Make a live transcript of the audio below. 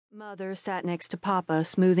Mother sat next to Papa,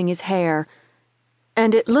 smoothing his hair,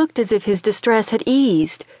 and it looked as if his distress had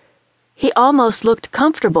eased. He almost looked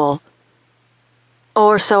comfortable.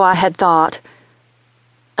 Or so I had thought,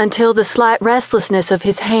 until the slight restlessness of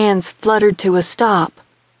his hands fluttered to a stop.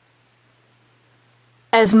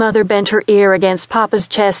 As Mother bent her ear against Papa's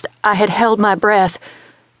chest, I had held my breath,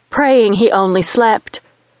 praying he only slept.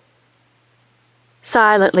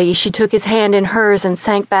 Silently, she took his hand in hers and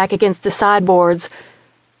sank back against the sideboards,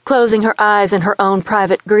 closing her eyes in her own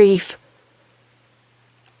private grief.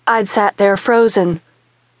 I'd sat there frozen,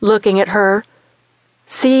 looking at her,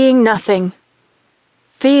 seeing nothing,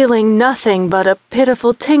 feeling nothing but a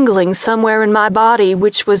pitiful tingling somewhere in my body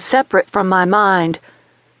which was separate from my mind.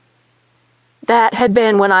 That had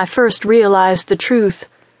been when I first realized the truth.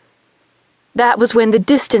 That was when the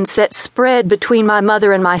distance that spread between my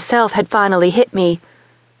mother and myself had finally hit me.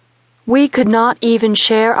 We could not even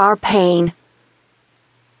share our pain.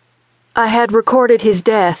 I had recorded his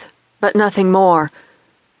death, but nothing more.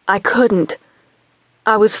 I couldn't.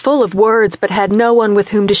 I was full of words but had no one with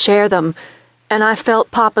whom to share them, and I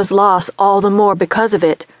felt Papa's loss all the more because of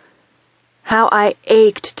it. How I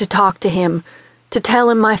ached to talk to him, to tell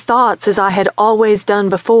him my thoughts as I had always done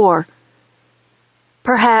before.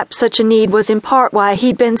 Perhaps such a need was in part why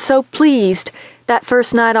he'd been so pleased that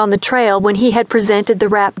first night on the trail when he had presented the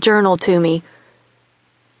wrapped journal to me.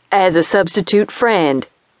 "As a substitute friend,"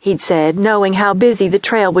 he'd said, knowing how busy the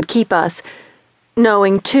trail would keep us,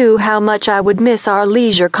 knowing, too, how much I would miss our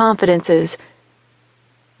leisure confidences.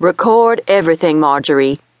 "Record everything,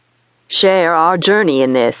 Marjorie. Share our journey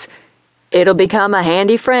in this. It'll become a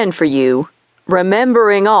handy friend for you,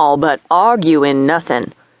 remembering all but arguing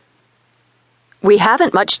nothing." "We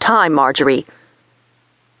haven't much time, Marjorie."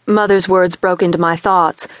 Mother's words broke into my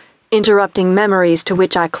thoughts, interrupting memories to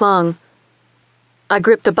which I clung. I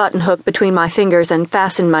gripped the button hook between my fingers and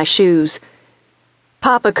fastened my shoes.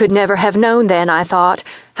 Papa could never have known then, I thought,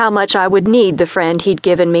 how much I would need the friend he'd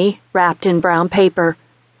given me, wrapped in brown paper.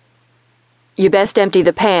 "You best empty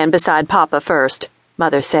the pan beside Papa first,"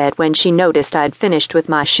 Mother said when she noticed I'd finished with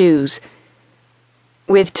my shoes.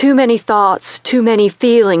 With too many thoughts, too many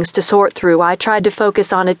feelings to sort through, I tried to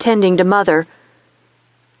focus on attending to Mother.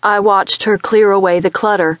 I watched her clear away the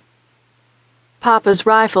clutter. Papa's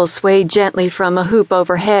rifle swayed gently from a hoop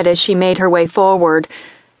overhead as she made her way forward,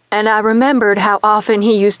 and I remembered how often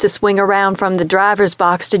he used to swing around from the driver's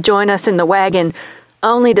box to join us in the wagon,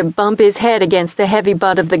 only to bump his head against the heavy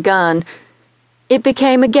butt of the gun. It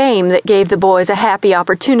became a game that gave the boys a happy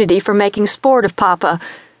opportunity for making sport of Papa,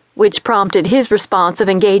 which prompted his response of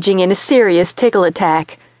engaging in a serious tickle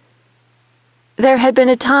attack. There had been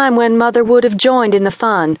a time when Mother would have joined in the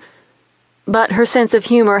fun, but her sense of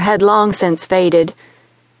humor had long since faded.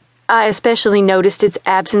 I especially noticed its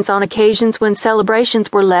absence on occasions when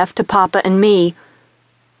celebrations were left to Papa and me.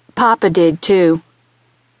 Papa did, too.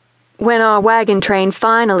 When our wagon train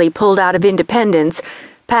finally pulled out of Independence,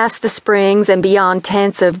 past the springs and beyond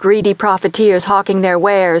tents of greedy profiteers hawking their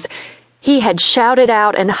wares, he had shouted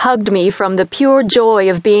out and hugged me from the pure joy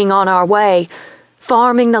of being on our way,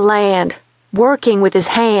 farming the land, working with his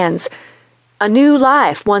hands, a new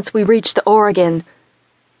life once we reached the Oregon.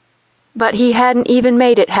 But he hadn't even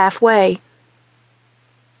made it halfway.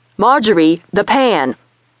 "Marjorie, the pan!"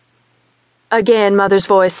 Again, Mother's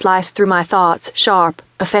voice sliced through my thoughts, sharp,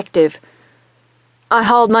 effective. I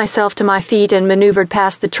hauled myself to my feet and maneuvered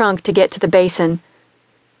past the trunk to get to the basin.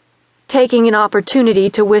 Taking an opportunity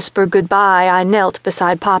to whisper goodbye, I knelt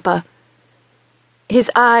beside Papa. His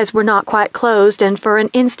eyes were not quite closed, and for an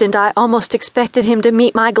instant I almost expected him to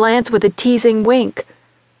meet my glance with a teasing wink.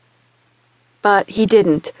 But he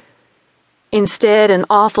didn't. Instead, an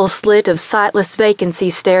awful slit of sightless vacancy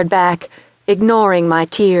stared back, ignoring my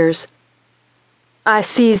tears. I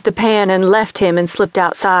seized the pan and left him and slipped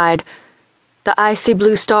outside. The icy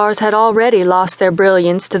blue stars had already lost their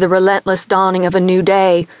brilliance to the relentless dawning of a new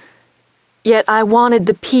day. Yet I wanted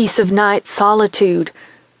the peace of night solitude.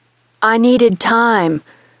 I needed time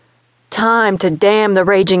to dam the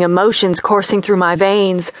raging emotions coursing through my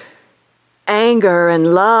veins. Anger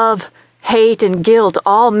and love, hate and guilt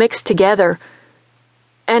all mixed together.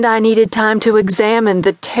 And I needed time to examine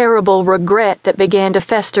the terrible regret that began to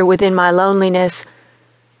fester within my loneliness.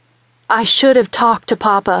 I should have talked to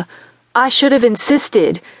Papa. I should have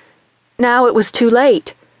insisted. Now it was too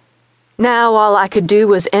late. Now all I could do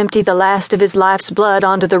was empty the last of his life's blood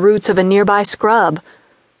onto the roots of a nearby scrub.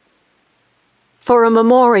 For a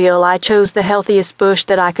memorial, I chose the healthiest bush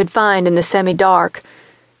that I could find in the semi-dark.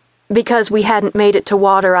 Because we hadn't made it to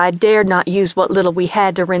water, I dared not use what little we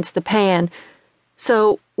had to rinse the pan.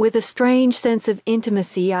 So, with a strange sense of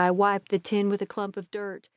intimacy, I wiped the tin with a clump of dirt.